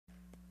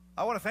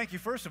I want to thank you,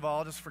 first of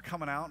all, just for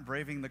coming out and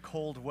braving the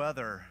cold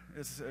weather.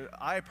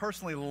 I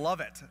personally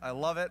love it. I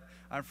love it.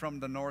 I'm from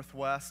the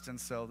Northwest, and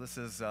so this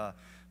is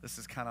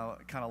kind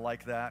of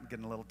like that,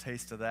 getting a little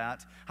taste of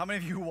that. How many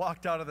of you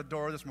walked out of the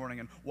door this morning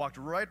and walked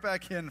right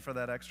back in for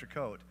that extra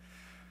coat?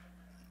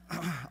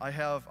 I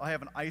have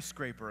an ice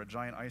scraper, a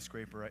giant ice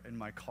scraper in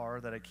my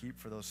car that I keep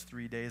for those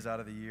 3 days out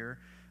of the year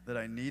that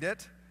I need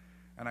it,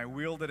 and I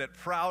wielded it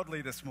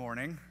proudly this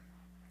morning.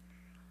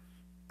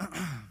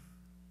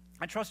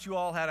 I trust you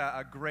all had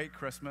a great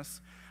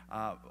Christmas.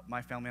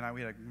 My family and I,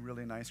 we had a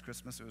really nice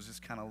Christmas. It was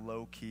just kind of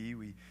low-key.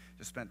 We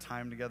just spent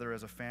time together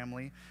as a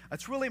family.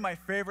 It's really my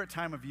favorite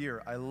time of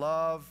year. I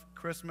love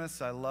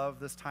Christmas. I love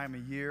this time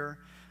of year.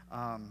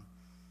 I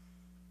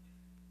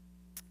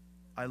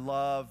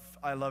love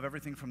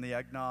everything from the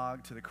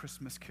eggnog to the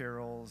Christmas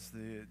carols,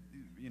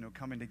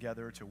 coming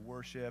together to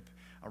worship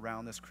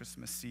around this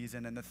Christmas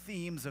season, and the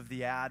themes of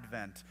the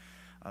Advent.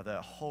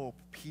 The hope,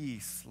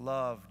 peace,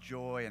 love,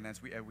 joy, and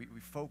as we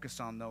focus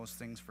on those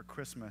things for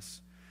Christmas.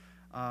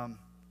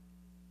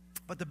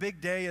 But the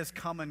big day is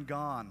come and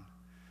gone.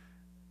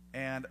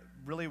 And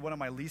really one of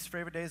my least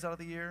favorite days out of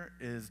the year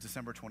is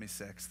December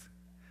 26th.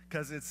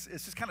 Because it's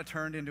just kind of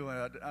turned into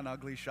an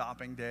ugly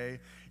shopping day.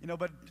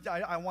 But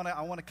I want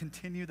to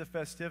continue the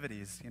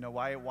festivities.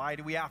 Why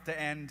do we have to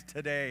end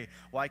today?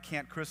 Why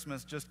can't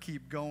Christmas just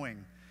keep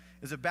going?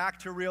 Is it back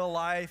to real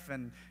life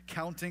and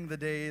counting the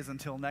days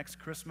until next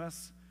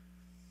Christmas?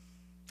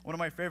 One of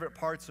my favorite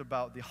parts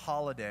about the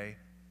holiday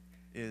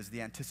is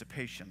the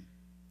anticipation,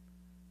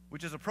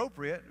 which is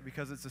appropriate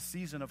because it's a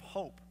season of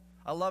hope.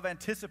 I love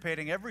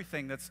anticipating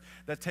everything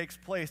that takes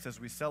place as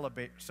we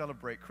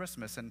celebrate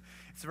Christmas, and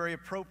it's very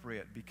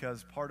appropriate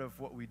because part of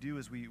what we do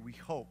is we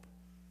hope.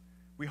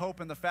 We hope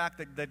in the fact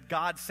that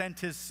God sent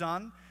His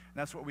Son. And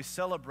that's what we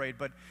celebrate.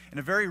 But in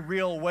a very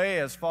real way,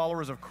 as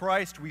followers of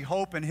Christ, we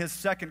hope in His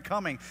second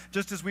coming,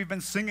 just as we've been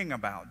singing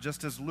about,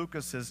 just as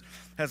Lucas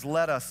has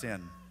led us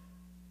in.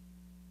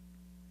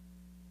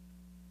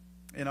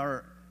 In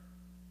our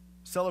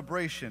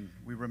celebration,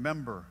 we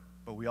remember,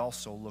 but we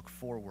also look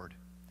forward.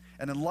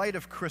 And in light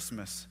of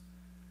Christmas,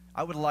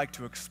 I would like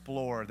to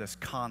explore this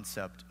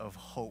concept of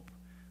hope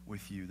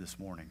with you this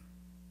morning.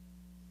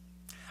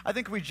 I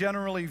think we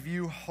generally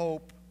view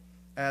hope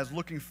as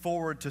looking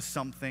forward to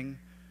something,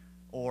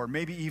 or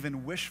maybe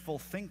even wishful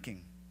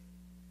thinking.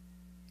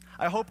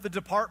 I hope the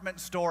department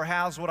store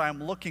has what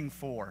I'm looking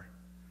for.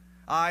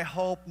 I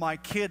hope my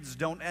kids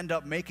don't end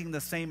up making the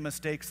same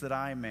mistakes that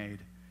I made.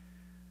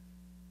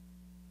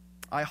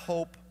 I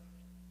hope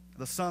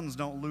the Suns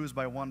don't lose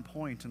by 1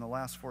 point in the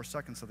last 4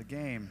 seconds of the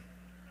game.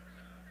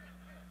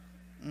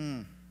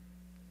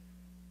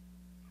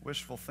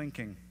 Wishful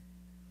thinking.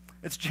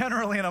 It's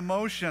generally an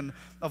emotion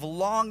of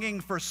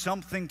longing for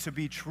something to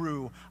be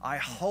true. I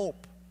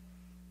hope.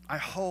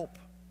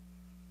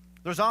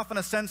 There's often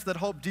a sense that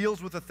hope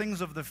deals with the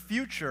things of the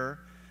future,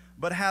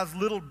 but has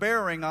little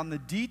bearing on the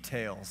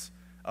details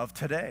of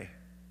today.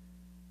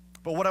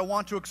 But what I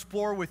want to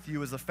explore with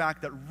you is the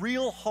fact that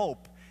real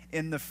hope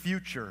in the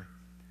future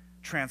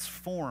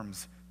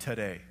transforms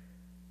today.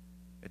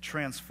 It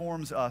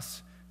transforms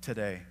us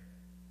today.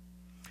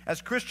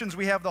 As Christians,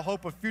 we have the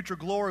hope of future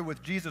glory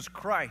with Jesus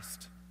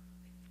Christ.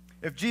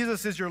 If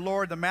Jesus is your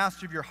Lord, the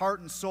master of your heart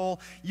and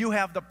soul, you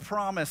have the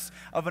promise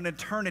of an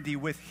eternity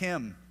with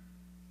Him.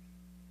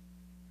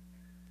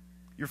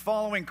 You're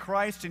following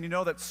Christ, and you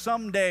know that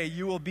someday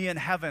you will be in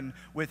heaven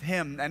with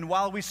Him. And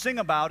while we sing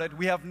about it,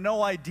 we have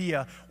no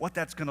idea what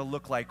that's going to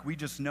look like. We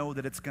just know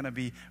that it's going to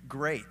be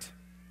great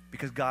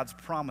because God's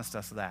promised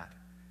us that.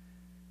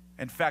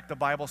 In fact, the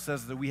Bible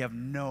says that we have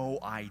no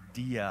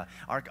idea.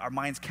 Our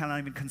minds cannot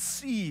even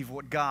conceive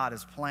what God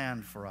has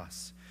planned for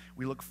us.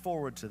 We look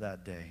forward to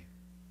that day.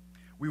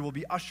 We will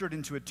be ushered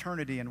into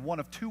eternity in one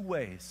of two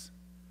ways.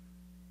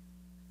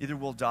 Either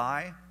we'll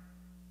die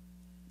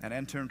and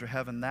enter into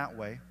heaven that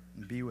way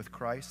and be with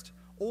Christ,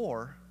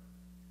 or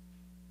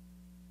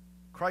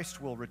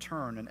Christ will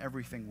return and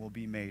everything will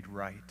be made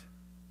right.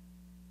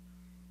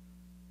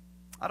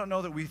 I don't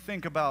know that we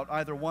think about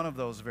either one of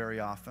those very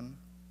often,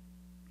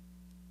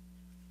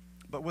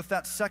 but with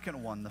that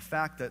second one, the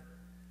fact that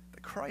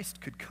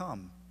Christ could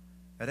come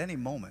at any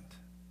moment,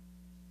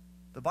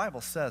 the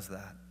Bible says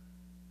that.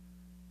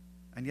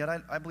 And yet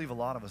I believe a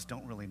lot of us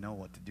don't really know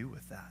what to do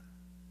with that.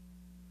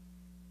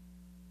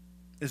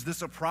 Is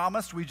this a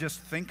promise we just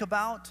think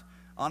about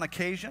on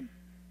occasion?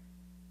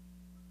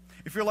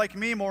 If you're like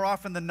me, more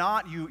often than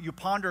not, you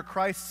ponder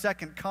Christ's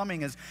second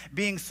coming as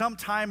being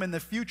sometime in the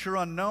future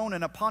unknown,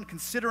 and upon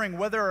considering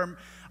whether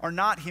or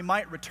not He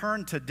might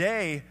return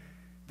today,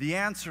 the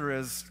answer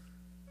is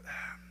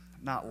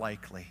not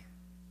likely.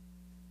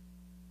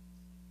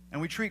 And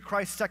we treat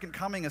Christ's second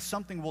coming as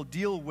something we'll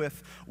deal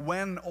with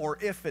when or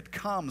if it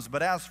comes.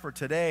 But as for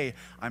today,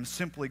 I'm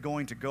simply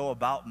going to go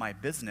about my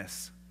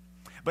business.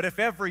 But if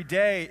every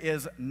day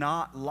is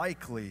not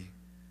likely,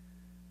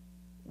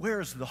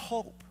 where's the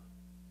hope?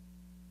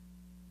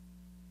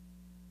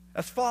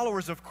 As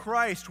followers of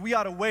Christ, we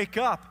ought to wake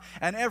up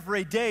and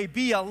every day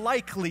be a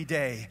likely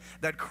day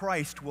that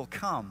Christ will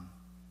come.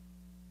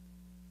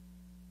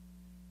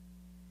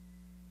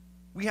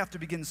 we have to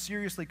begin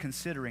seriously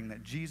considering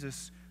that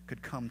Jesus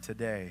could come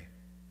today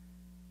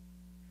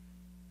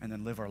and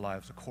then live our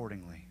lives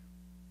accordingly.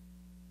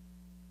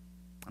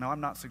 Now, I'm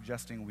not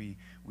suggesting we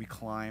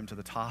climb to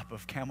the top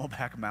of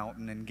Camelback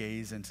Mountain and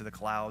gaze into the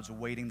clouds,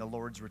 awaiting the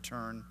Lord's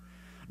return.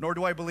 Nor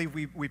do I believe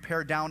we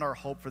pare down our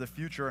hope for the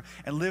future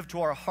and live to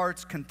our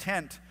heart's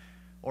content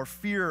or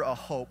fear a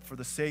hope for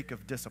the sake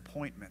of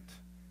disappointment.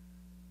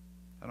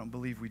 I don't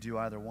believe we do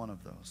either one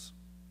of those.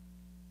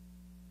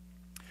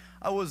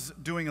 I was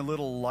doing a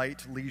little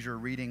light leisure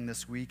reading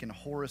this week in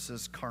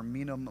Horace's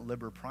Carminum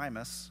Liber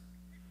Primus.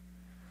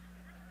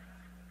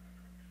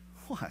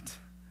 What?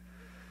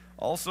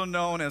 Also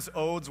known as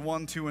Odes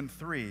 1, 2, and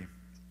 3.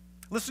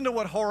 Listen to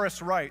what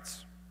Horace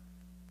writes.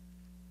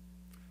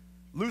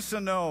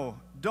 Lucino,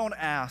 don't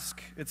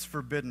ask, it's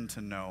forbidden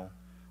to know,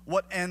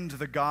 what end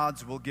the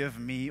gods will give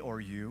me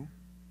or you.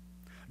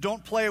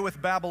 Don't play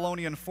with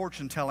Babylonian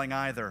fortune-telling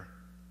either.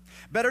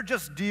 Better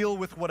just deal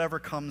with whatever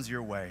comes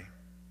your way.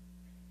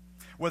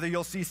 Whether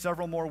you'll see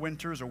several more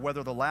winters or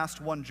whether the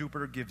last one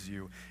Jupiter gives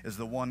you is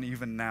the one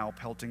even now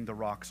pelting the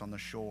rocks on the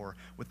shore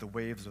with the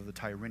waves of the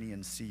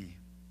Tyrrhenian Sea.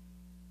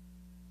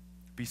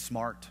 Be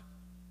smart.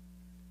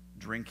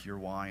 Drink your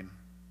wine.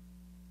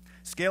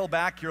 Scale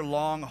back your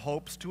long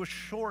hopes to a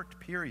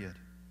short period.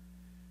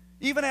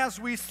 Even as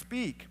we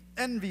speak,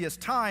 envious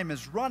time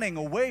is running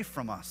away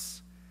from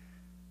us.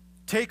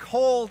 Take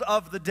hold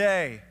of the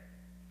day,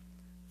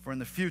 for in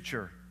the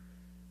future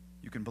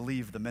you can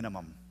believe the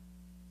minimum.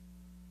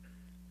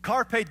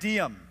 Carpe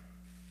diem.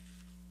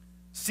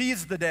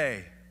 Seize the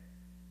day.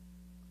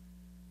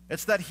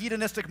 It's that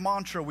hedonistic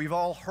mantra we've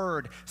all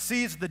heard.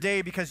 Seize the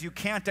day because you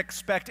can't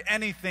expect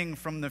anything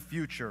from the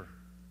future.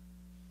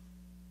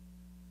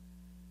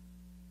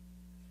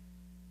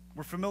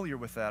 We're familiar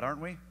with that,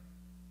 aren't we?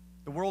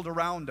 The world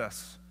around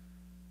us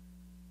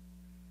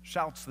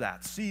shouts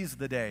that. Seize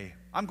the day.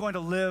 I'm going to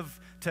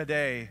live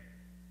today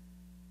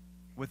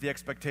with the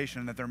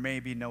expectation that there may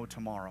be no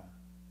tomorrow.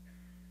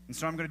 And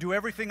so I'm going to do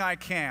everything I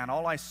can,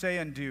 all I say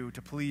and do,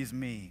 to please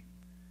me.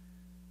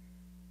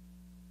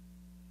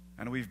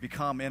 And we've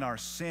become, in our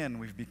sin,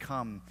 we've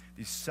become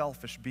these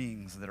selfish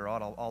beings that are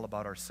all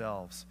about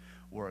ourselves,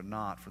 were it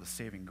not for the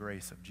saving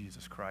grace of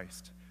Jesus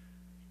Christ,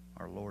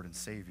 our Lord and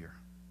Savior.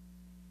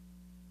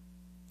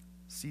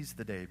 Seize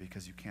the day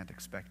because you can't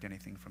expect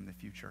anything from the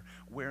future.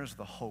 Where's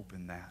the hope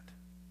in that?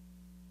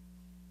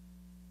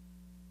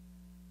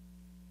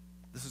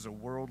 This is a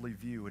worldly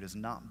view. It is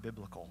not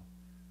biblical,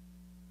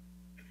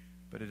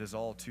 but it is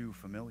all too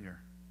familiar.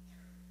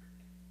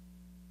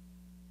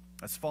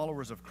 As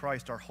followers of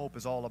Christ, our hope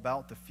is all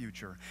about the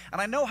future. And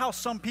I know how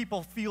some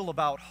people feel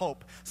about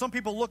hope. Some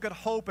people look at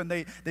hope and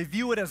they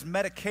view it as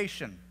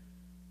medication.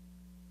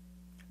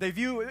 They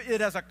view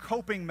it as a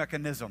coping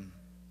mechanism.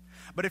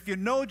 But if you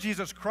know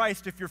Jesus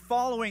Christ, if you're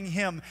following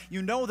Him,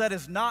 you know that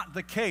is not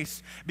the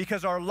case,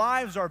 because our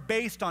lives are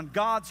based on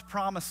God's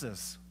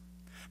promises.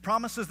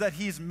 Promises that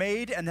He's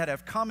made and that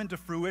have come into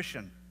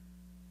fruition.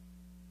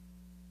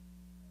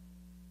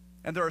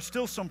 And there are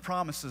still some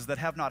promises that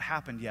have not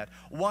happened yet.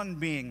 One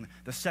being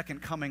the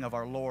second coming of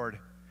our Lord,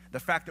 the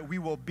fact that we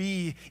will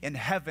be in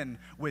heaven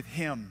with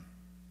Him.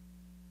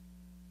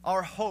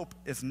 Our hope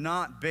is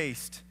not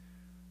based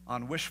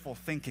on wishful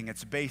thinking.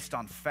 It's based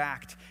on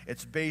fact.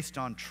 It's based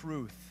on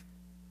truth.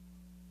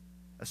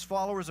 As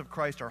followers of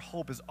Christ, our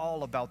hope is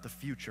all about the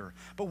future.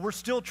 But we're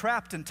still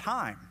trapped in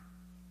time.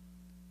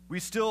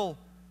 We still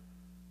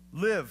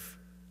live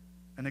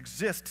and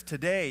exist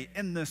today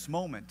in this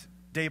moment,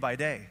 day by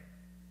day.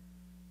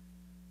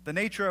 The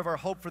nature of our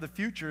hope for the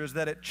future is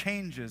that it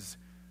changes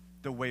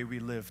the way we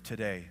live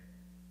today.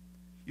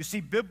 You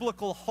see,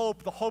 biblical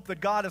hope, the hope that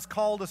God has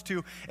called us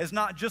to, is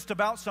not just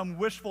about some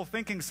wishful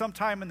thinking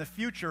sometime in the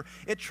future.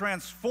 It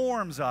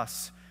transforms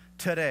us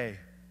today.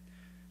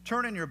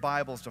 Turn in your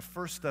Bibles to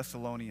 1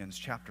 Thessalonians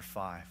chapter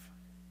 5.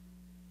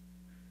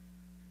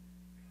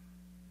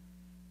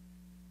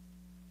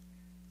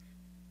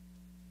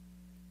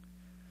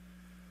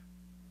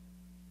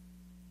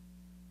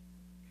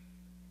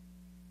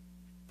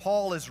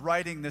 Paul is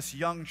writing this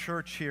young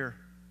church here.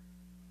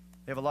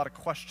 They have a lot of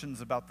questions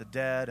about the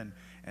dead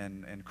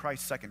and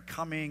Christ's second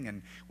coming,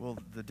 and will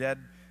the dead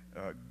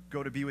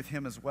go to be with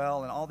Him as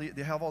well? And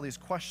they have all these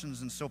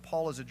questions, and so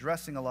Paul is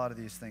addressing a lot of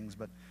these things.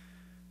 But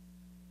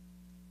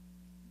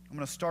I'm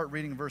going to start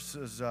reading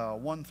verses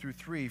 1 through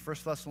 3, 1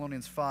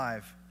 Thessalonians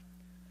 5,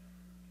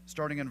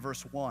 starting in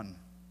verse 1.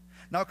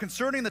 Now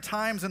concerning the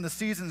times and the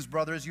seasons,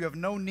 brothers, you have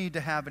no need to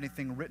have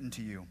anything written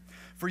to you.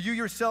 For you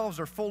yourselves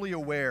are fully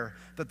aware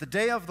that the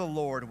day of the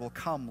Lord will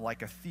come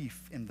like a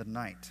thief in the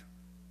night.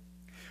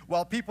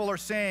 While people are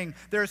saying,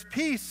 there's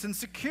peace and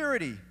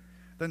security,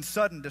 then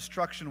sudden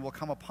destruction will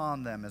come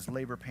upon them as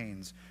labor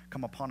pains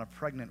come upon a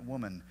pregnant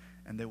woman,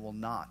 and they will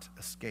not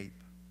escape.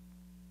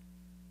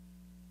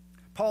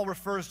 Paul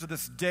refers to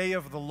this day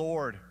of the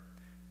Lord,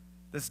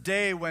 this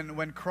day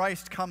when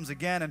Christ comes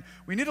again. And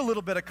we need a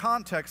little bit of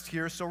context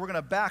here, so we're going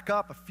to back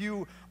up a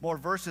few more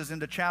verses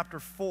into chapter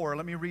 4.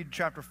 Let me read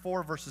chapter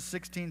 4, verses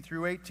 16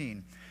 through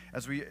 18,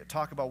 as we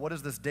talk about what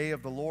is this day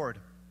of the Lord.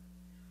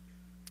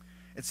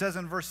 It says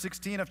in verse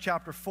 16 of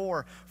chapter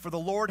 4, "For the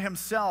Lord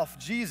himself,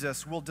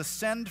 Jesus, will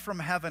descend from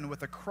heaven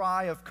with a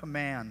cry of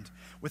command,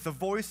 with the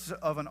voice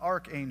of an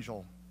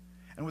archangel,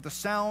 and with the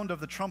sound of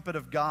the trumpet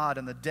of God,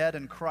 and the dead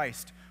in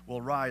Christ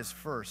will rise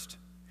first.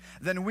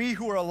 Then we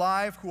who are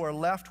alive, who are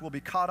left, will be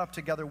caught up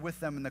together with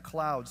them in the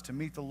clouds to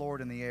meet the Lord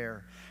in the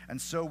air,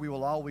 and so we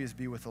will always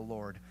be with the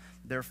Lord.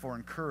 Therefore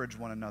encourage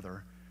one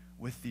another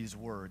with these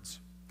words."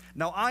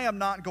 Now, I am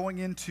not going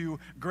into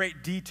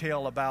great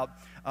detail about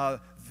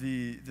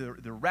the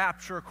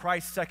rapture,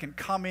 Christ's second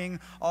coming,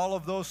 all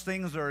of those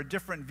things. There are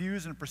different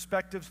views and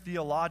perspectives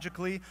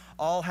theologically,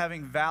 all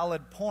having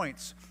valid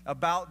points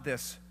about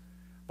this.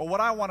 But what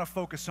I want to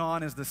focus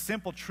on is the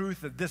simple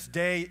truth that this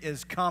day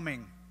is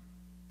coming.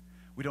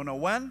 We don't know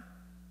when,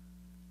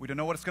 we don't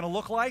know what it's going to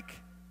look like,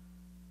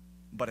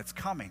 but it's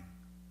coming.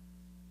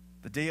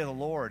 The day of the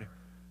Lord,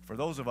 for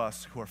those of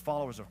us who are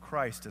followers of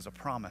Christ, is a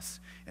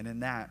promise, and in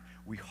that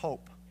we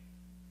hope.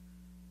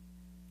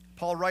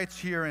 Paul writes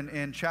here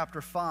in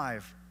chapter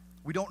 5,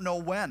 we don't know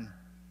when.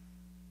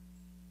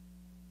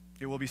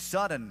 It will be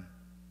sudden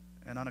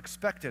and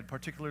unexpected,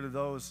 particularly to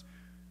those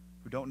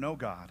who don't know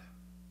God.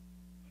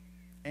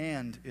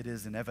 And it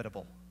is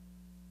inevitable.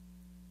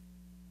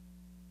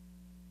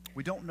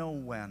 We don't know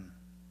when.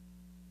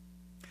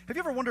 Have you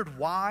ever wondered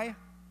why?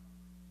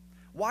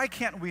 Why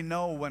can't we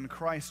know when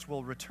Christ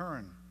will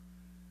return?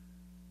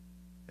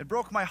 It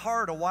broke my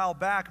heart a while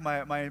back.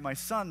 My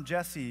son,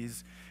 Jesse,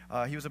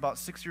 he was about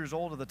 6 years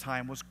old at the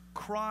time, was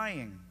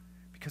crying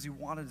because he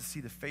wanted to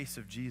see the face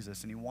of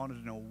Jesus, and he wanted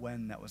to know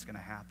when that was going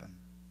to happen.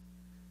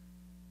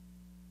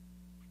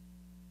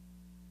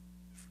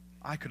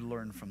 I could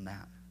learn from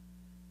that.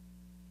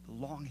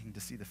 Longing to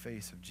see the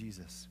face of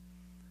Jesus.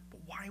 But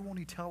why won't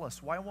he tell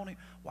us?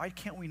 Why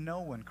can't we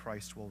know when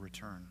Christ will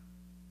return?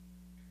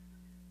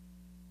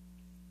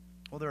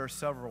 Well, there are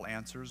several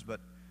answers, but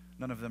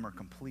none of them are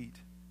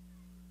complete.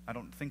 I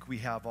don't think we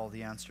have all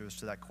the answers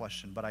to that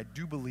question, but I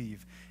do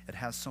believe it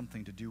has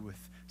something to do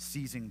with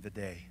seizing the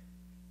day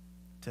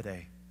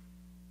today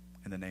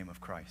in the name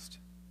of Christ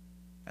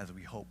as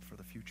we hope for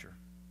the future.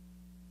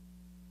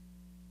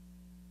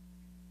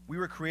 We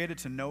were created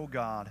to know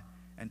God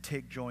and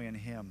take joy in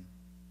him.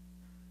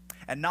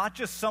 And not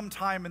just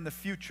sometime in the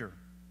future,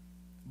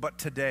 but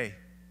today.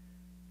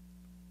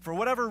 For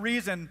whatever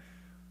reason,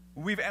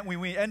 we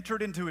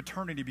entered into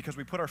eternity because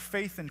we put our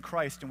faith in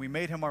Christ and we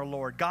made him our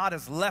Lord. God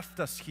has left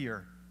us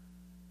here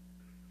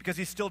because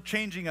he's still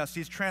changing us.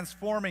 He's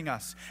transforming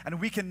us.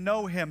 And we can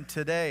know him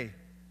today.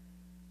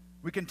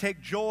 We can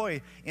take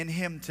joy in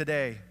him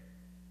today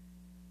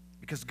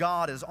because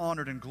God is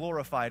honored and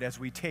glorified as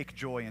we take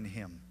joy in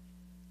him.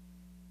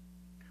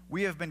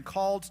 We have been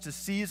called to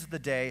seize the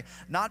day,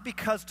 not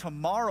because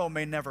tomorrow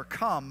may never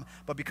come,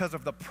 but because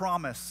of the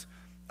promise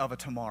of a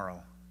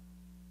tomorrow.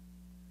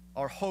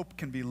 Our hope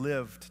can be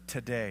lived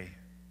today.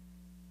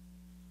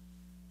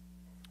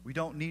 We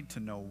don't need to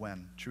know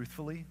when,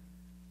 truthfully.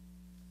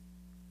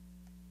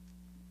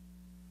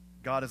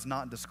 God has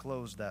not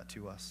disclosed that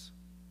to us.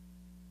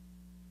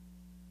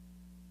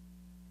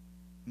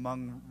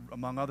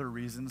 Among other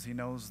reasons, he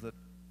knows that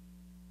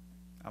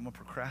I'm a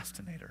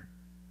procrastinator.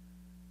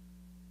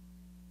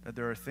 That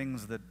there are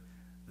things that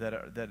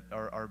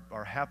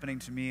are happening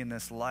to me in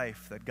this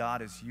life that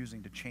God is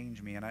using to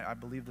change me, and I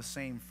believe the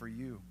same for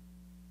you.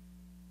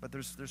 But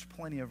there's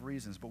plenty of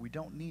reasons, but we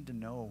don't need to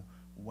know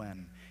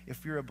when.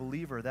 If you're a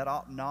believer, that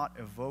ought not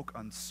evoke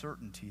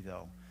uncertainty,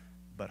 though,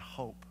 but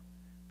hope,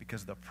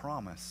 because the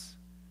promise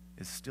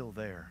is still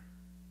there.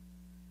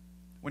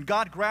 When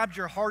God grabbed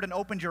your heart and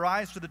opened your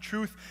eyes to the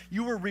truth,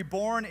 you were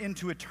reborn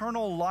into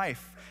eternal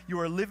life. You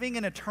are living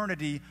in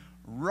eternity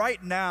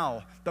right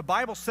now. The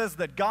Bible says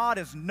that God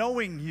is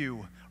knowing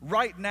you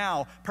right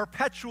now,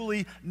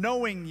 perpetually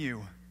knowing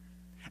you.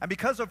 And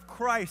because of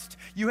Christ,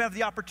 you have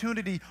the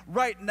opportunity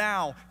right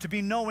now to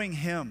be knowing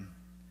him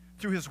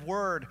through his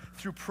word,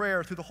 through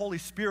prayer, through the Holy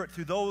Spirit,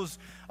 through those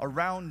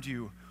around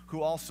you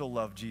who also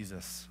love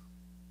Jesus.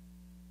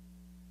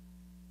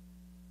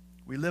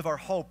 We live our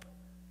hope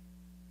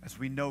as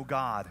we know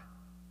God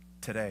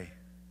today.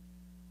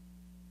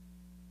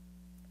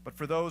 But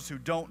for those who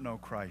don't know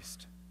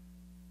Christ,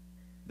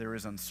 there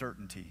is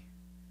uncertainty.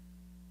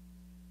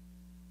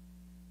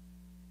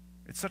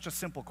 It's such a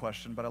simple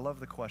question, but I love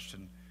the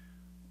question.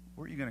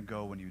 Where are you going to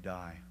go when you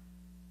die?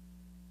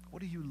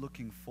 What are you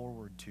looking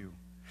forward to?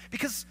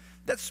 Because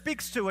that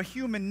speaks to a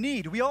human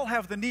need. We all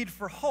have the need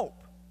for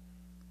hope.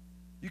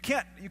 You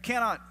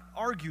cannot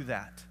argue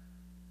that.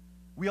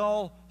 We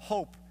all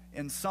hope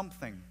in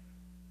something.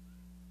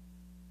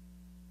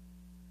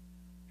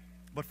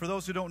 But for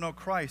those who don't know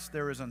Christ,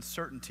 there is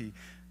uncertainty.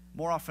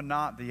 More often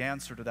not, the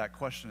answer to that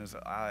question is,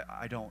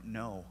 I don't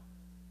know.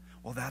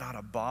 Well, that ought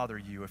to bother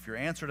you. If your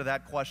answer to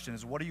that question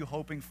is, what are you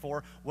hoping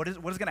for? What is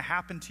going to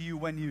happen to you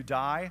when you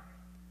die?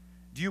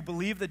 Do you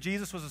believe that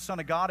Jesus was the Son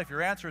of God? If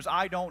your answer is,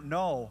 I don't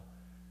know,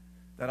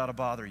 that ought to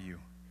bother you.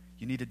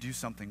 You need to do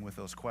something with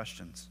those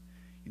questions.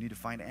 You need to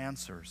find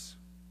answers.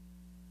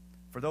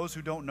 For those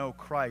who don't know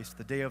Christ,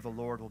 the day of the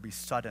Lord will be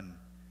sudden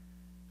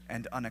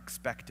and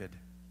unexpected.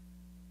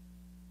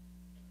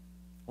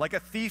 Like a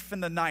thief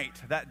in the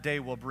night, that day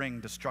will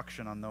bring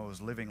destruction on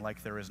those living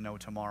like there is no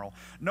tomorrow.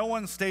 No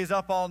one stays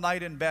up all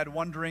night in bed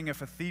wondering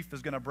if a thief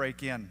is going to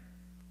break in,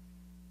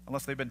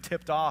 unless they've been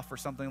tipped off or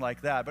something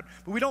like that. But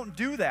we don't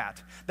do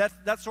that.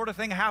 That sort of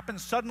thing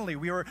happens suddenly.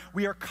 We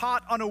are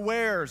caught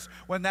unawares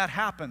when that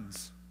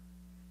happens.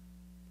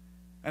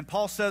 And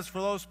Paul says for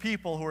those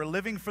people who are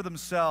living for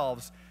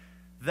themselves,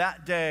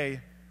 that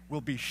day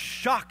will be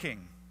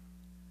shocking.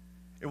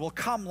 It will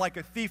come like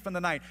a thief in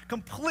the night,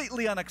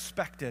 completely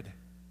unexpected.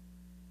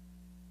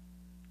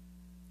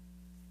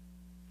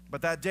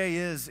 But that day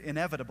is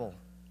inevitable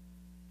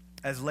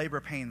as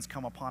labor pains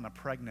come upon a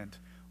pregnant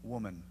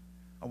woman.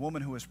 A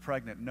woman who is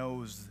pregnant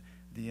knows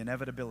the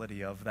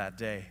inevitability of that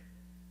day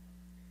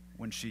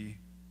when she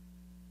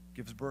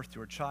gives birth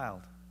to her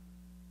child.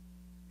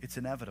 It's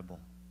inevitable.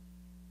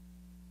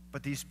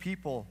 But these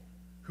people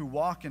who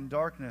walk in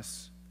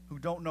darkness, who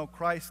don't know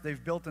Christ,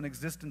 they've built an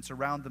existence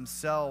around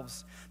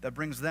themselves that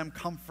brings them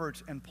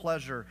comfort and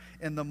pleasure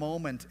in the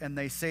moment, and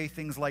they say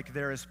things like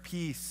there is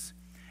peace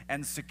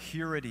and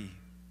security.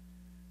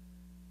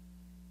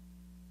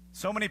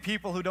 So many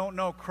people who don't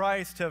know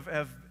Christ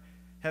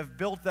have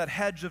built that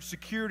hedge of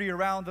security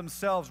around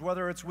themselves,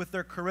 whether it's with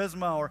their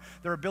charisma or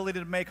their ability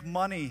to make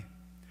money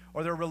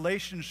or their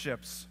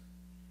relationships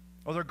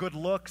or their good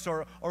looks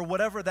or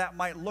whatever that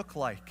might look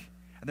like.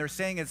 And they're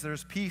saying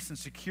there's peace and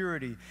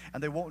security,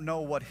 and they won't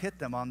know what hit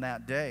them on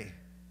that day.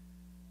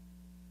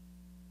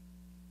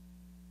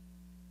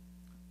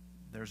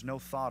 There's no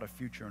thought of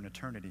future and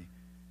eternity.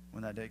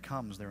 When that day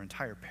comes, their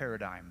entire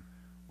paradigm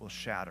will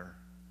shatter.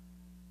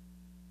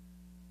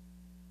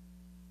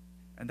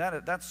 And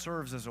that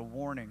serves as a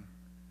warning.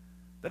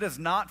 That is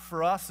not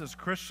for us as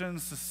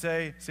Christians to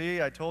say,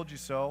 see, I told you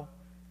so.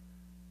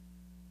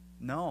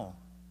 No.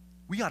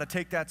 We got to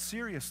take that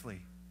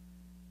seriously.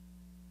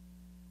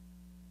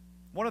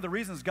 One of the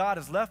reasons God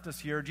has left us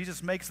here,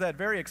 Jesus makes that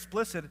very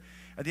explicit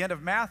at the end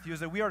of Matthew, is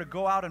that we are to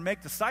go out and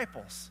make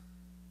disciples.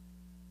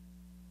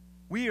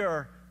 We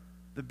are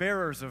the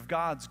bearers of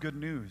God's good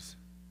news.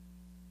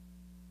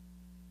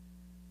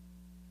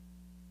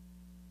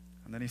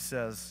 And then he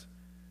says,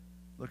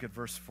 look at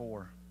verse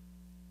 4.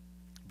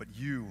 But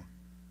you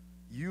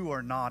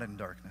are not in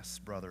darkness,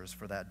 brothers,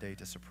 for that day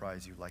to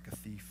surprise you like a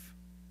thief.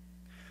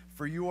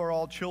 For you are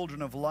all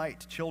children of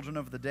light, children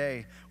of the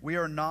day. We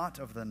are not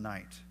of the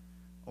night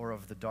or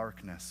of the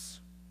darkness.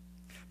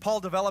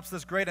 Paul develops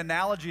this great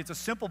analogy. It's a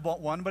simple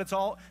one, but it's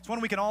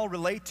one we can all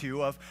relate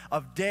to,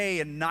 of day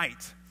and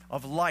night,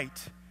 of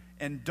light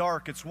and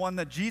dark. It's one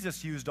that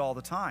Jesus used all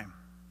the time.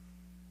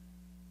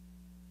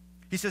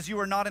 He says, you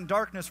are not in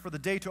darkness for the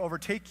day to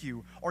overtake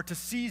you or to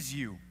seize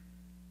you.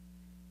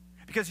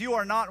 Because you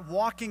are not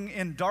walking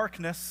in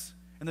darkness,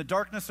 in the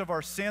darkness of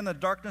our sin, the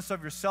darkness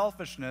of your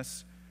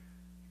selfishness.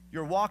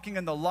 You're walking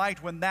in the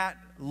light. When that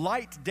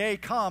light day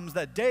comes,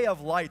 that day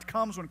of light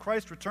comes when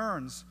Christ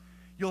returns,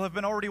 you'll have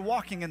been already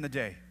walking in the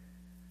day.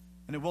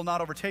 And it will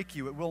not overtake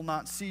you. It will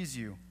not seize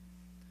you.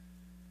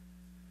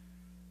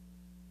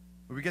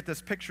 But we get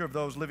this picture of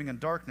those living in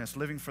darkness,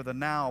 living for the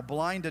now,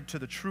 blinded to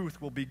the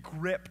truth, will be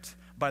gripped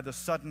by the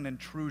sudden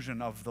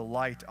intrusion of the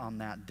light on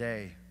that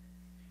day.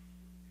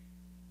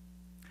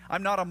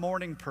 I'm not a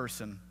morning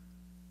person.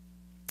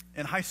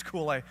 In high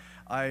school,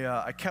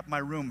 I kept my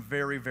room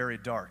very, very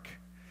dark.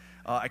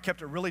 I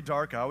kept it really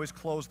dark. I always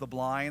closed the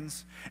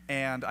blinds,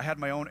 and I had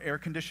my own air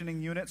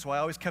conditioning unit, so I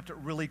always kept it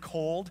really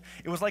cold.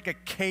 It was like a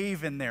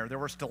cave in there. There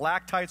were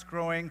stalactites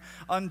growing,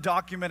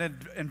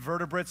 undocumented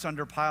invertebrates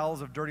under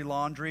piles of dirty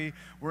laundry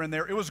were in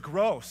there. It was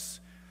gross.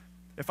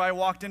 If I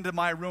walked into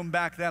my room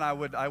back then, I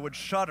would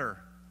shudder,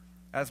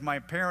 as my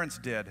parents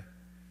did.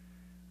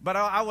 But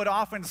I would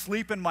often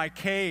sleep in my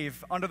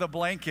cave under the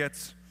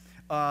blankets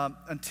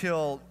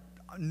until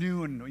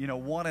noon,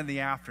 1 in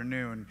the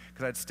afternoon,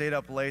 because I'd stayed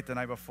up late the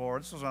night before.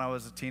 This was when I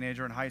was a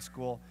teenager in high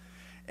school.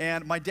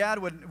 And my dad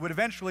would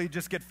eventually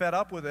just get fed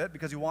up with it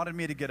because he wanted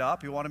me to get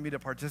up. He wanted me to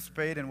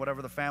participate in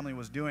whatever the family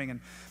was doing. And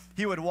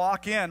he would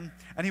walk in,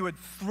 and he would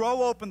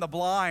throw open the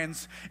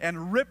blinds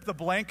and rip the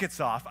blankets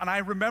off. And I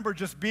remember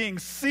just being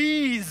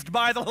seized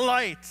by the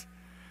light.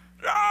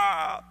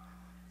 Ah!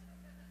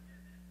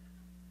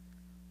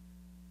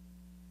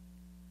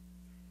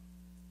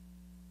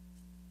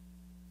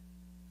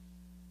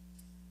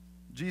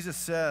 Jesus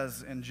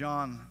says in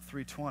John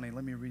 3:20,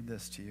 let me read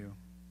this to you.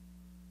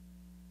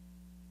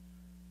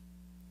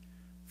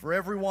 For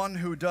everyone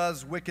who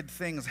does wicked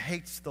things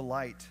hates the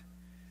light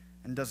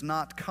and does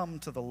not come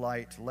to the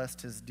light,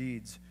 lest his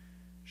deeds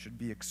should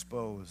be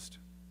exposed.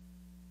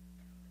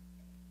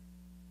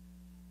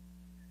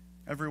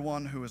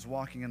 Everyone who is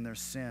walking in their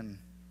sin,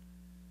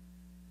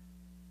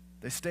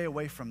 they stay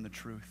away from the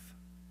truth.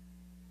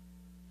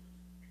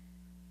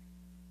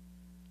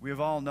 We have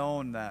all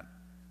known that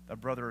a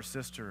brother or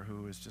sister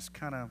who is just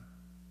kind of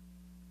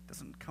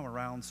doesn't come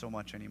around so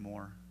much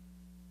anymore.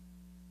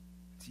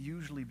 It's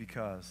usually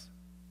because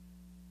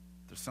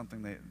there's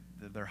something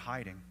they're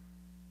hiding,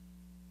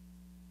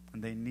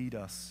 and they need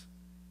us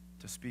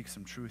to speak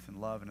some truth and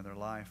love into their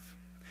life.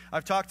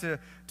 I've talked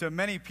to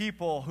many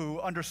people who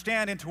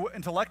understand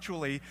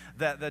intellectually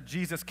that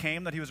Jesus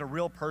came, that he was a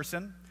real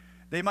person.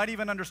 They might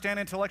even understand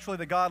intellectually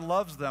that God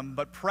loves them,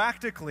 but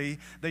practically,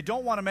 they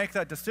don't want to make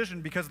that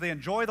decision because they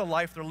enjoy the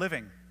life they're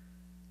living.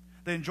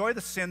 They enjoy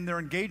the sin they're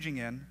engaging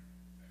in,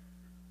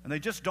 and they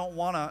just don't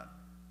want to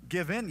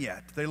give in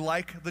yet. They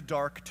like the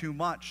dark too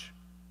much.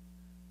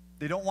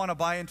 They don't want to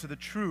buy into the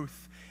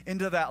truth,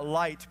 into that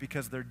light,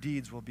 because their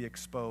deeds will be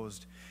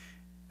exposed,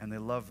 and they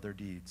love their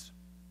deeds.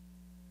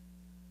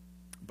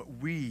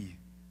 But we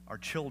are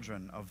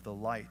children of the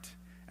light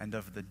and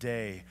of the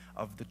day,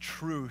 of the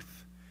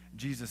truth.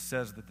 Jesus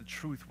says that the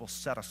truth will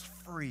set us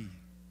free,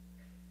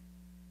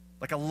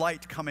 like a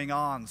light coming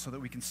on so that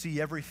we can see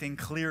everything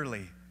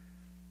clearly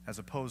as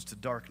opposed to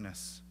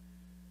darkness.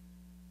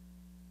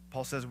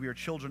 Paul says we are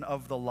children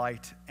of the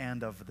light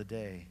and of the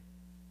day.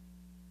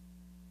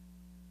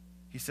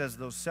 He says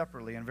those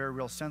separately. In a very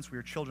real sense, we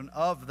are children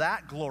of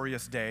that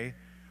glorious day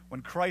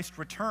when Christ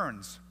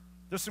returns.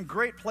 There's some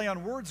great play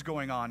on words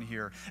going on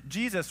here.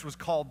 Jesus was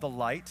called the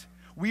light.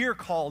 We are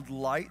called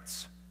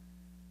lights.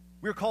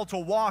 We are called to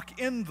walk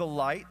in the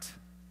light.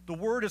 The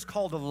word is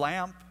called a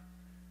lamp.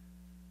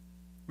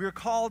 We are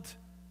called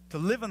to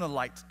live in the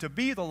light, to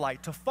be the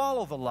light, to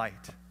follow the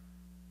light,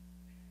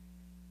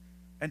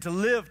 and to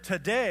live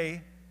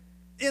today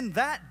in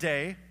that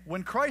day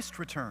when Christ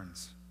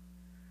returns.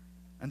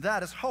 And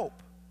that is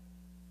hope.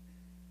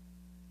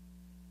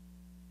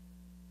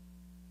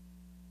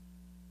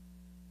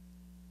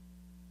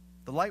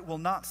 The light will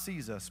not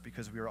seize us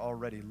because we are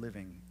already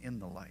living in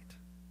the light.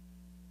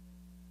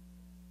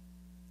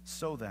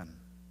 So then,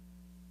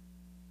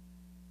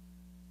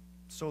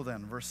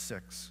 verse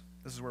 6,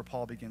 this is where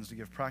Paul begins to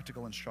give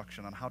practical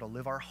instruction on how to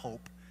live our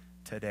hope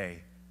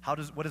today.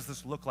 What does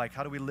this look like?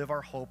 How do we live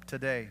our hope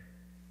today?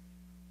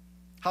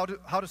 How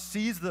to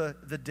seize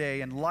the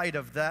day in light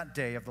of that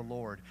day of the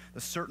Lord,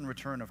 the certain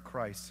return of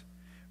Christ.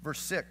 Verse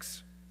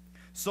 6,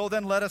 so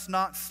then let us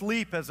not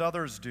sleep as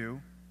others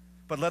do,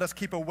 but let us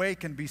keep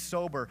awake and be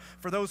sober.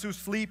 For those who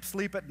sleep,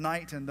 sleep at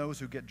night, and those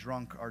who get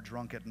drunk are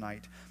drunk at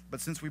night.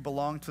 But since we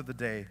belong to the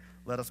day,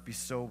 let us be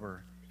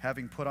sober,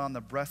 having put on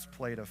the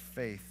breastplate of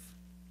faith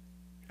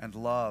and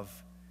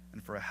love,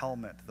 and for a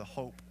helmet, the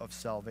hope of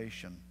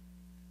salvation.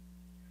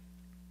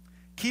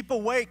 Keep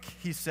awake,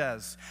 he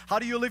says. How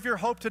do you live your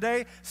hope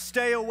today?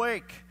 Stay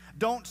awake.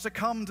 Don't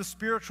succumb to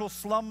spiritual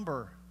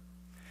slumber.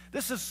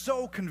 This is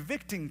so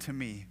convicting to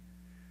me,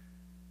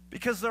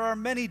 because there are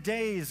many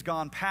days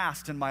gone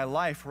past in my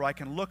life where I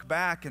can look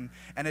back and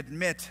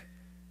admit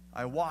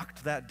I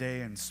walked that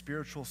day in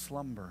spiritual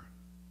slumber.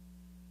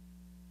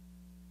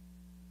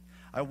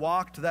 I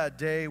walked that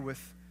day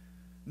with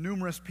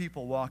numerous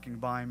people walking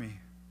by me,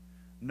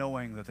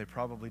 knowing that they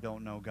probably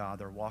don't know God.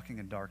 They're walking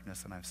in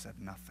darkness, and I've said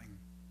nothing.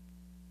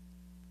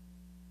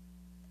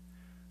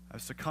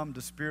 I've succumbed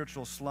to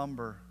spiritual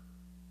slumber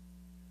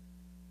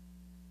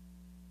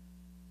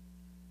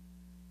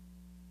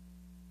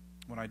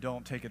when I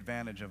don't take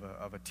advantage of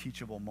a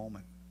teachable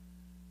moment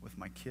with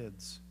my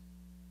kids.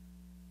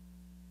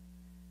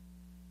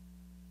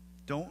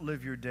 Don't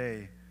live your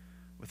day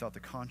without the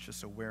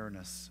conscious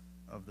awareness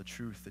of the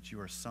truth that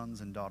you are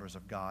sons and daughters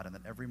of God, and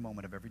that every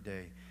moment of every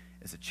day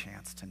is a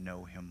chance to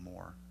know Him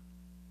more.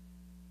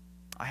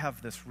 I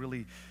have this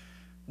really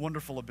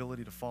wonderful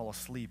ability to fall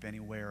asleep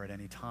anywhere at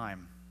any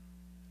time.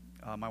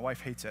 My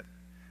wife hates it,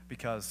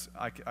 because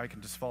I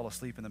can just fall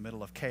asleep in the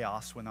middle of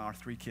chaos when our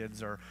 3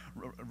 kids are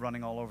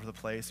running all over the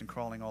place and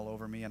crawling all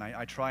over me, and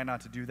I try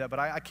not to do that, but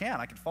I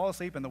can fall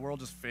asleep and the world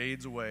just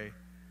fades away.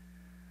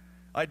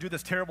 I do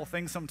this terrible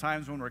thing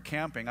sometimes when we're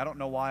camping. I don't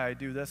know why I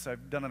do this.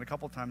 I've done it a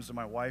couple times to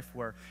my wife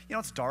where,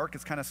 it's dark,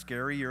 it's kind of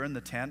scary, you're in the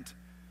tent,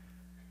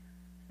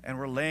 and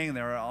we're laying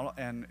there,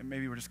 and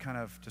maybe we're just kind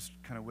of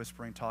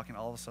whispering, talking.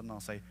 All of a sudden I'll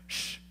say,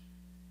 "Shh,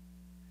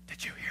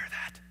 did you hear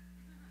that?"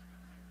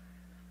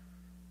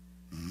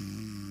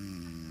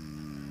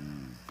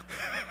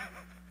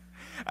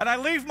 And I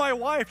leave my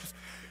wife, just,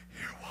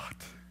 "Hear what?"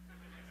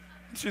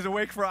 She's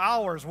awake for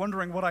hours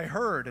wondering what I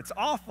heard. It's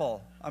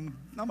awful. I'm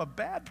a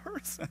bad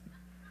person.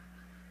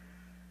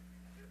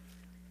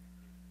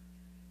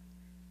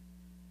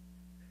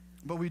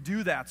 But we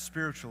do that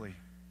spiritually.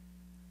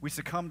 We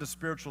succumb to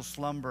spiritual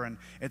slumber, and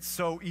it's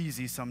so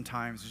easy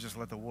sometimes to just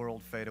let the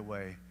world fade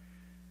away,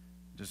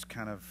 just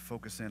kind of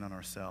focus in on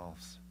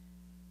ourselves,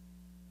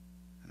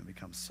 and it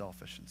becomes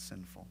selfish and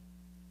sinful.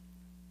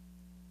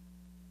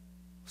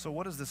 So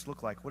what does this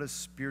look like? What does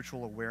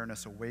spiritual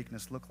awareness,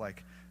 awakeness look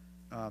like?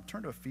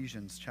 Turn to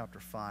Ephesians chapter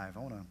 5. I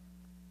want to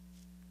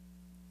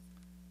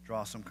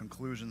draw some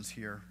conclusions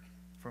here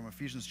from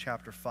Ephesians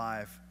chapter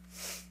 5.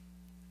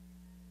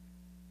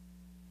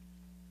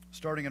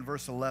 Starting in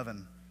verse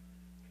 11.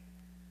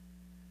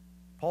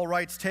 Paul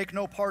writes, "Take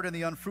no part in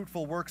the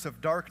unfruitful works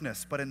of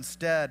darkness, but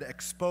instead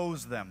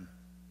expose them.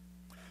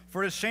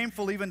 For it is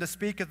shameful even to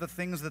speak of the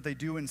things that they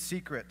do in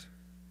secret.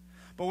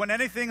 But when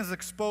anything is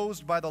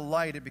exposed by the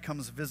light, it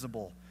becomes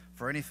visible.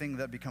 For anything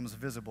that becomes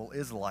visible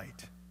is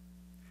light.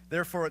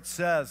 Therefore it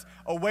says,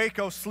 'Awake,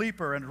 O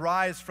sleeper, and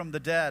rise from the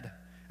dead,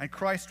 and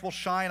Christ will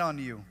shine on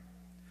you.'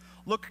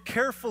 Look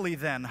carefully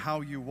then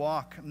how you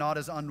walk, not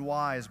as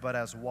unwise, but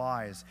as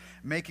wise,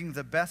 making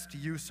the best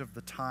use of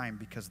the time,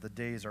 because the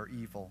days are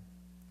evil.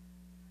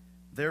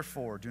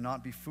 Therefore, do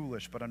not be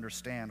foolish, but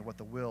understand what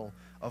the will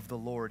of the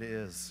Lord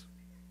is.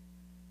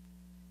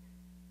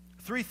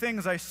 3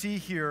 things I see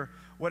here,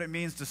 what it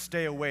means to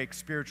stay awake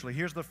spiritually.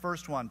 Here's the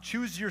first one.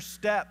 Choose your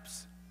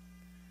steps.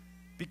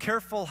 Be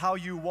careful how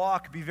you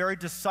walk. Be very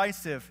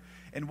decisive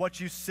in what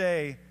you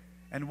say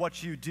and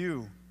what you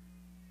do,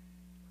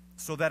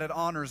 so that it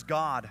honors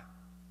God.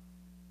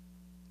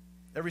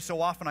 Every so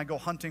often I go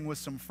hunting with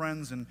some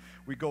friends, and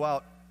we go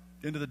out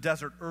into the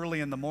desert early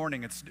in the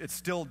morning. It's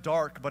still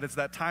dark, but it's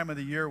that time of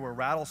the year where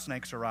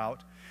rattlesnakes are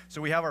out.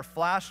 So we have our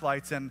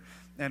flashlights and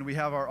we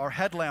have our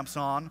headlamps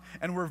on,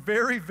 and we're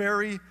very,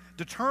 very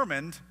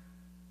determined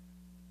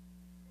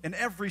in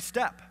every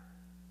step.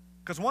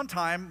 Because one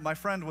time my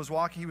friend was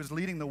walking, he was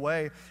leading the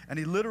way, and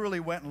he literally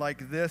went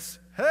like this,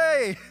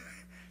 hey,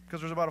 because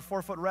there's about a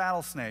 4-foot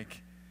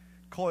rattlesnake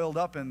coiled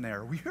up in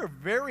there. We are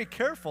very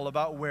careful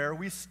about where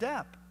we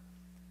step.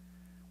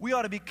 We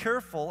ought to be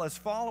careful as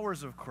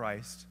followers of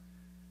Christ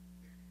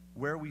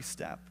where we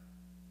step,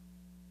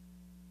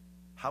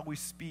 how we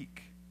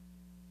speak,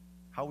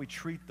 how we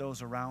treat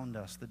those around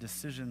us, the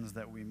decisions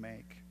that we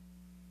make.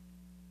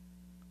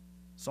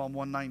 Psalm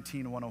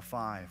 119,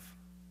 105.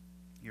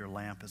 Your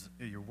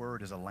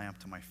word is a lamp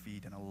to my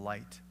feet and a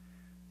light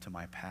to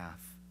my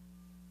path.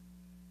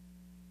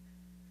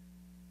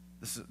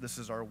 This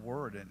is our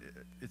word, and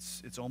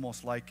it's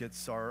almost like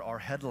it's our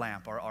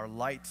headlamp, our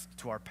light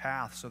to our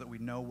path, so that we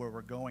know where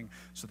we're going,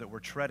 so that we're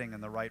treading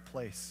in the right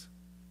place.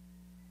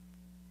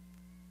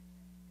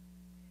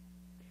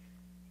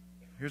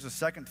 Here's the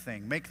second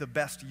thing. Make the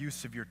best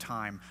use of your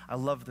time. I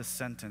love this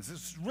sentence.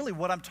 This is really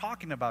what I'm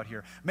talking about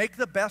here. Make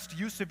the best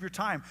use of your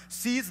time.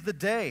 Seize the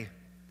day.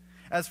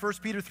 As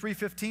 1 Peter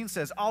 3:15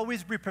 says,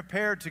 always be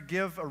prepared to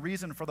give a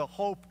reason for the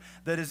hope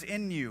that is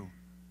in you.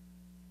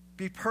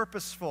 Be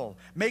purposeful.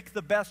 Make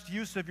the best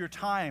use of your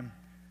time.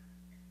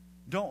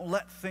 Don't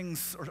let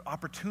things or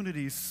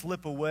opportunities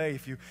slip away.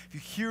 If you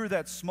hear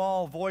that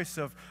small voice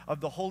of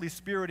the Holy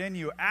Spirit in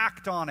you,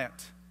 act on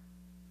it.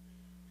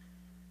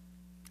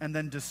 And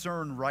then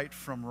discern right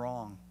from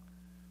wrong,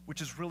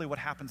 which is really what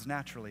happens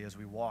naturally as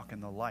we walk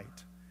in the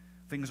light.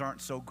 Things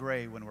aren't so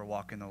gray when we're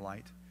walking the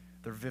light.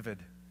 They're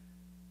vivid.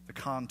 The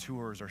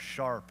contours are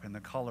sharp and the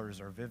colors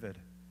are vivid.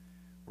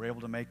 We're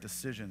able to make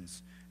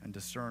decisions and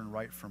discern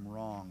right from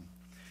wrong.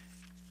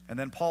 And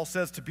then Paul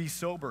says to be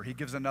sober. He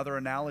gives another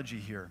analogy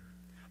here.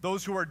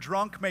 Those who are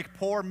drunk make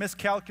poor,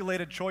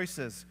 miscalculated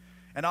choices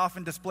and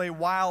often display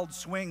wild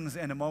swings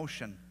in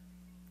emotion.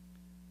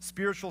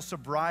 Spiritual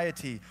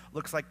sobriety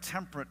looks like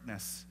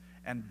temperateness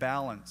and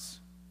balance.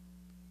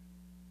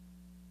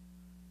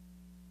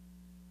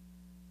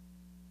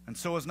 And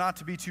so as not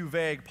to be too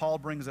vague, Paul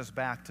brings us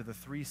back to the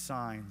 3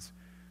 signs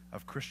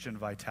of Christian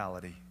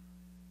vitality.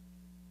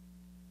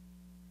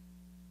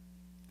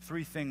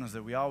 3 things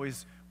that we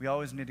always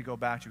need to go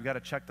back to. We've got to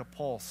check the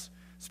pulse,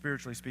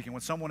 spiritually speaking.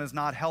 When someone is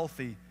not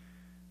healthy,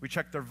 we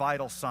check their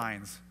vital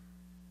signs.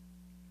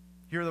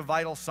 Here are the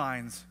vital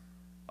signs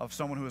of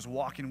someone who is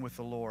walking with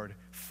the Lord: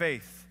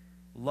 faith,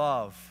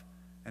 love,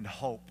 and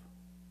hope.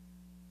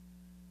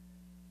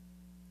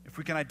 If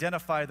we can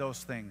identify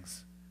those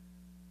things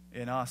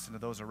in us and to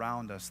those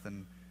around us,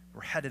 then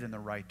we're headed in the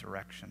right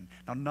direction.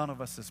 Now, none of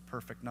us is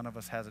perfect. None of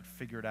us has it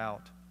figured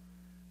out.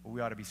 But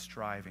we ought to be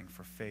striving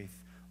for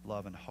faith,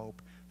 love, and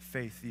hope.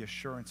 Faith, the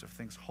assurance of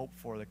things hoped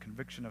for, the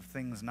conviction of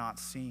things not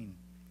seen.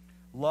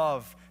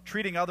 Love,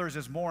 treating others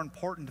as more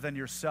important than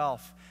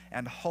yourself.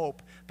 And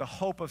hope, the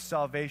hope of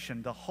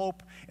salvation, the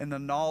hope in the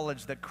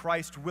knowledge that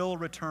Christ will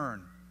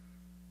return,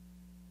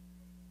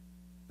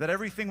 that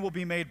everything will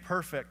be made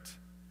perfect,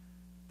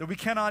 that we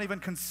cannot even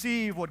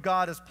conceive what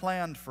God has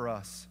planned for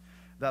us,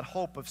 that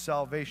hope of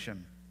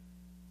salvation.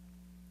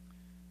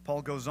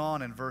 Paul goes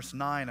on in verse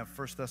 9 of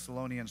 1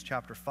 Thessalonians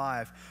chapter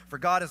 5, for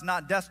God has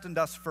not destined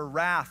us for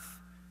wrath,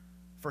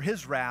 for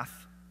his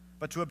wrath,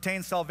 but to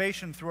obtain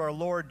salvation through our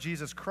Lord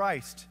Jesus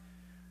Christ.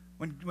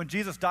 When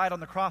Jesus died on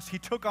the cross, he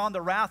took on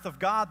the wrath of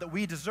God that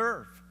we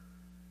deserve.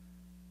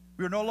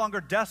 We are no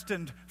longer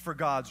destined for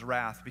God's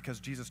wrath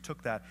because Jesus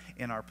took that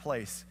in our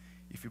place,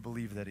 if you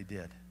believe that he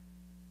did.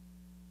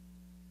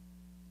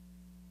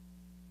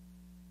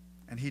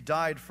 And he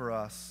died for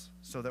us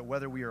so that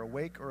whether we are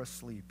awake or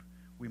asleep,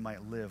 we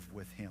might live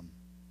with him.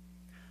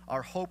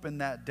 Our hope in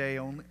that day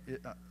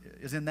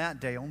is in that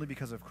day only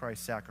because of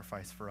Christ's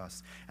sacrifice for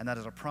us. And that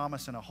is a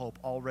promise and a hope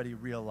already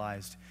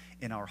realized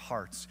in our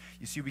hearts.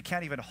 You see, we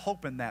can't even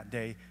hope in that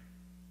day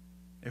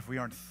if we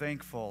aren't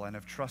thankful and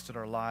have trusted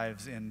our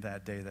lives in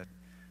that day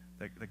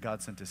that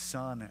God sent his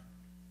Son,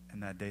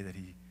 and that day that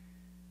he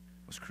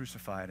was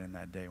crucified, and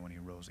that day when he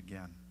rose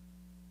again.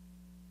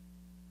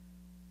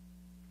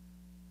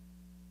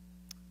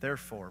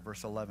 Therefore,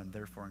 verse 11,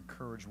 therefore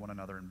encourage one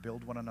another and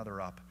build one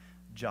another up,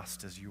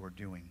 just as you are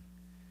doing.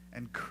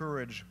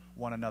 Encourage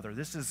one another.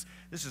 This is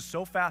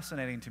so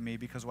fascinating to me,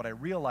 because what I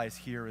realize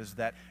here is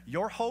that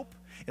your hope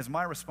is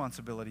my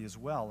responsibility as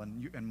well,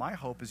 and my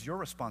hope is your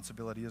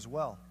responsibility as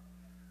well.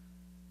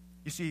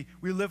 You see,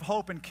 we live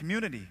hope in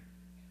community.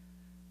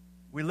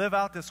 We live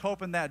out this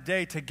hope in that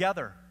day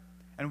together,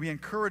 and we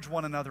encourage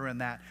one another in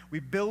that. We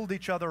build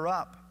each other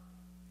up.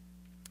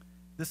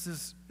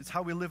 It's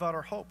how we live out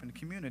our hope in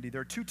community.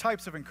 There are two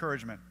types of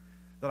encouragement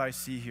that I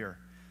see here.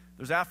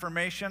 There's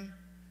affirmation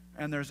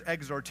and there's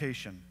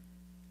exhortation.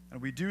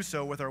 And we do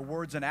so with our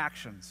words and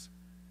actions.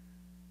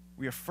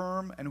 We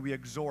affirm and we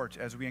exhort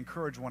as we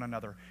encourage one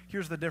another.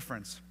 Here's the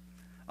difference.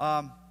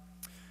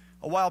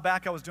 A while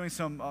back, I was doing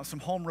some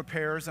home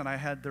repairs, and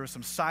there was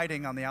some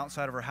siding on the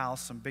outside of our house,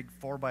 some big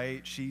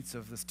 4x8 sheets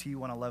of this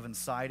T111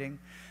 siding.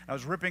 I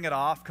was ripping it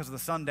off because of the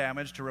sun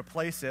damage to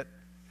replace it.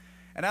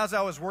 And as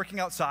I was working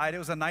outside, it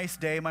was a nice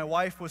day. My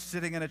wife was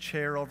sitting in a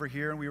chair over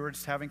here, and we were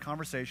just having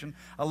conversation.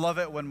 I love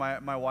it when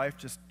my wife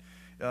just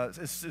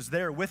is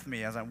there with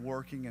me as I'm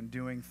working and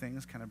doing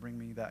things, kind of bring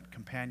me that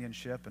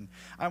companionship. And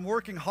I'm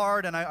working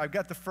hard, and I've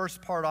got the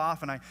first part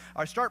off, and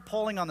I start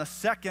pulling on the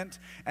second,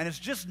 and it's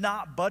just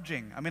not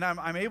budging. I mean,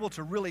 I'm able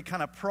to really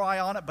kind of pry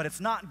on it, but it's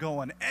not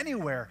going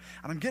anywhere.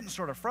 And I'm getting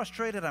sort of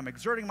frustrated. I'm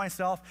exerting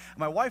myself. And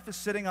my wife is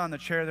sitting on the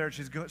chair there, and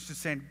she's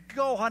saying,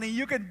 "Go, honey,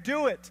 you can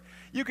do it.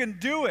 You can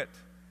do it."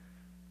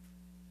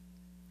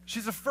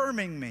 She's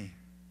affirming me.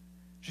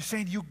 She's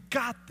saying, "You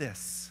got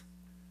this.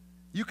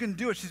 You can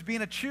do it." She's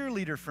being a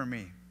cheerleader for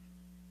me.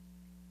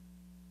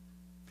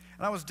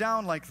 And I was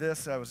down like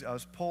this. I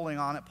was pulling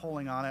on it.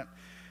 And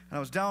I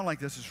was down like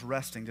this, just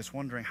resting, just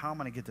wondering, how am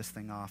I going to get this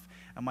thing off?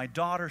 And my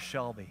daughter,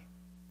 Shelby,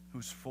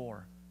 who's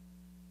 4,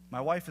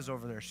 my wife is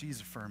over there.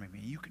 She's affirming me.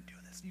 "You can do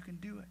this. You can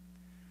do it."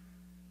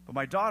 But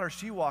my daughter,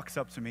 she walks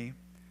up to me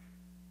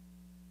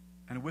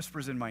and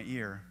whispers in my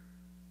ear,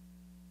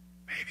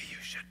 "Maybe you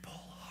should pull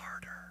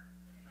harder."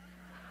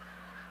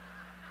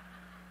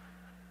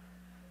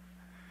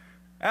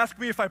 Ask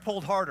me if I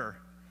pulled harder.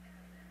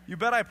 You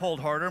bet I pulled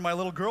harder. My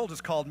little girl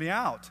just called me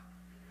out.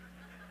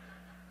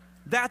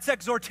 That's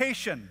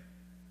exhortation.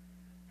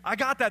 I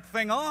got that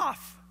thing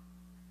off.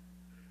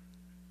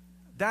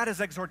 That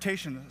is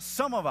exhortation.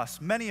 Some of us,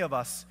 many of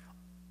us,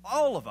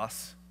 all of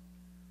us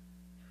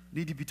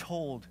need to be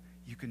told,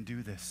 "You can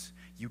do this.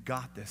 You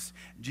got this."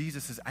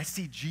 I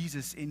see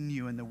Jesus in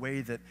you in the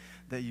way that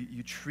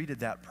you treated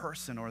that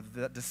person, or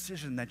that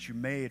decision that you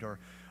made, or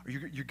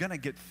you're going to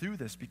get through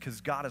this because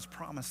God has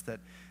promised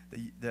that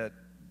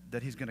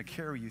He's going to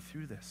carry you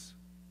through this.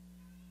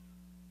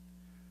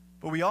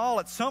 But we all,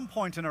 at some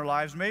point in our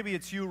lives, maybe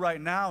it's you right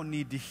now,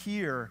 need to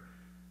hear,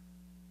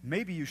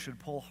 "Maybe you should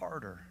pull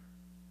harder."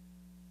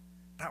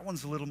 That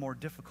one's a little more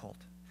difficult.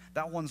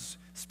 That one's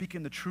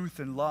speaking the truth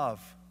in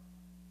love.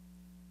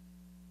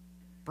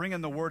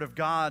 Bringing the word of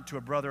God to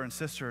a brother and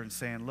sister and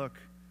saying, "Look,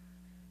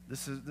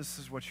 this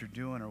is what you're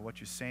doing or what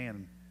you're saying,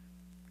 and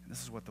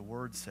this is what the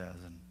word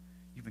says, and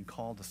you've been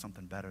called to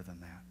something better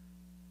than that.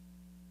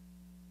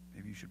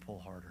 Maybe you should pull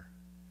harder."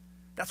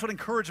 That's what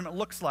encouragement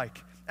looks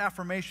like,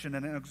 affirmation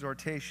and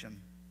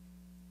exhortation.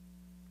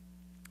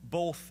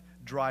 Both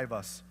drive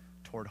us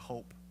toward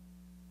hope.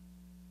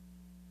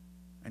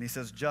 And he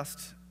says,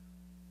 just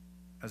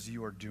as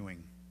you are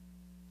doing.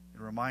 It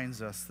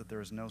reminds us that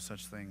there is no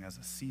such thing as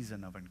a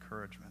season of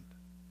encouragement.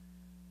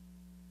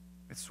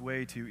 It's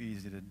way too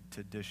easy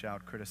to dish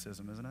out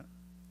criticism, isn't it?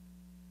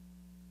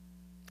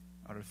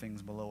 Utter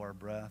things below our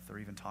breath, or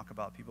even talk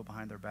about people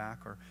behind their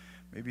back, or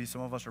maybe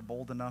some of us are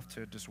bold enough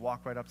to just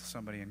walk right up to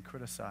somebody and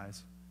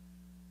criticize.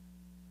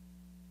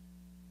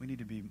 We need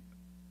to be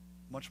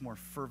much more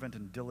fervent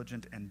and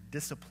diligent and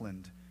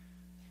disciplined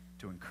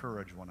to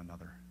encourage one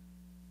another.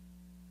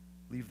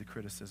 Leave the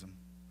criticism.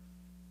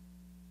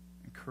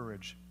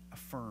 Encourage,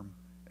 affirm,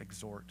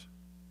 exhort.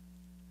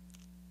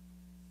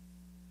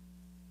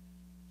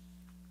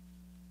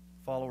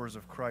 Followers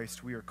of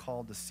Christ, we are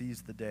called to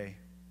seize the day.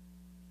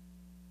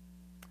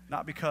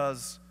 Not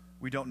because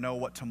we don't know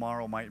what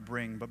tomorrow might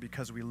bring, but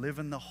because we live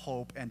in the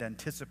hope and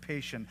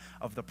anticipation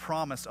of the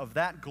promise of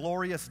that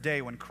glorious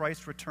day when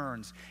Christ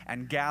returns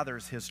and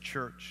gathers his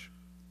church.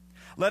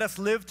 Let us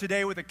live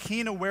today with a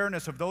keen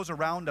awareness of those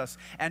around us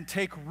and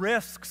take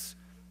risks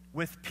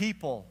with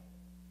people.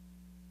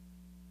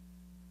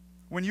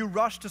 When you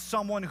rush to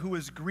someone who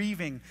is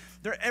grieving,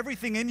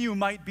 everything in you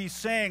might be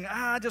saying,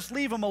 just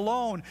leave them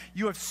alone.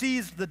 You have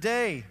seized the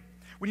day.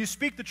 When you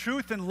speak the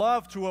truth in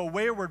love to a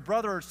wayward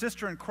brother or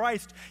sister in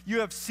Christ,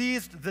 you have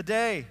seized the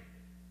day.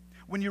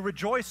 When you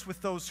rejoice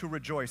with those who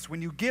rejoice,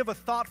 when you give a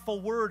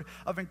thoughtful word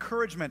of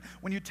encouragement,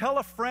 when you tell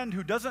a friend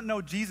who doesn't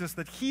know Jesus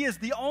that he is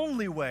the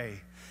only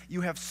way,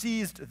 you have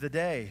seized the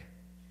day.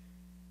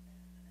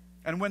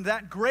 And when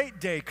that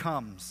great day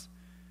comes,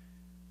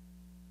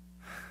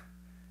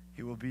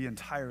 he will be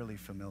entirely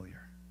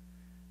familiar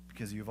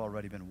because you've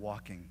already been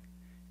walking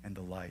in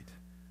the light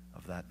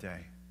of that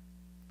day.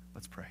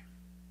 Let's pray.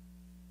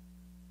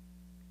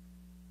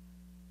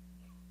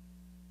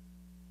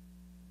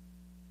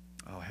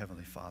 Oh,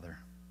 Heavenly Father,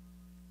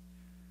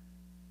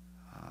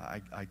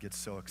 I get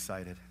so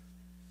excited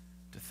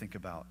to think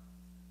about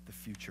the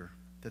future,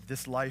 that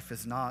this life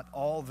is not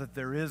all that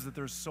there is, that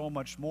there's so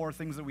much more,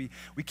 things that we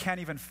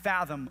can't even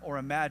fathom or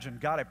imagine.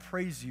 God, I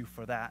praise you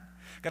for that.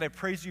 God, I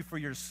praise you for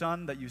your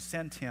Son, that you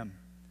sent him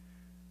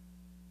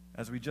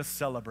as we just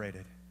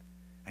celebrated.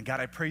 And God,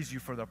 I praise you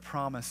for the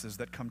promises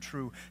that come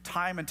true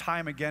time and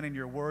time again in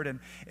your word. And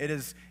it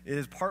is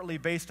partly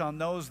based on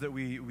those that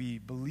we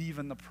believe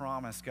in the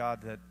promise,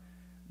 God,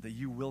 that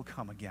you will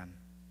come again.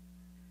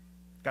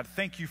 God,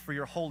 thank you for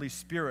your Holy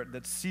Spirit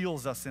that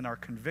seals us in our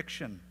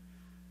conviction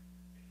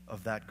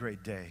of that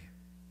great day.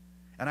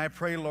 And I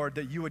pray, Lord,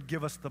 that you would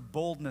give us the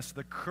boldness,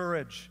 the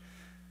courage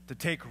to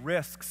take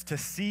risks, to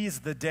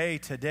seize the day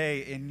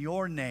today in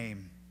your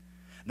name.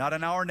 Not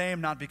in our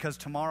name, not because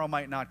tomorrow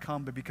might not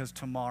come, but because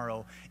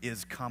tomorrow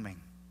is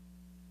coming.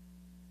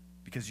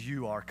 Because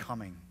you are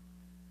coming.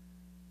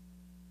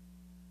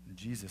 In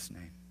Jesus'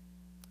 name,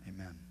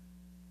 amen.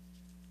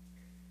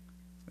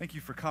 Thank you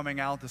for coming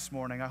out this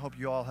morning. I hope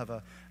you all have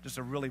just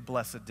a really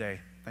blessed day.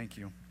 Thank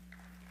you.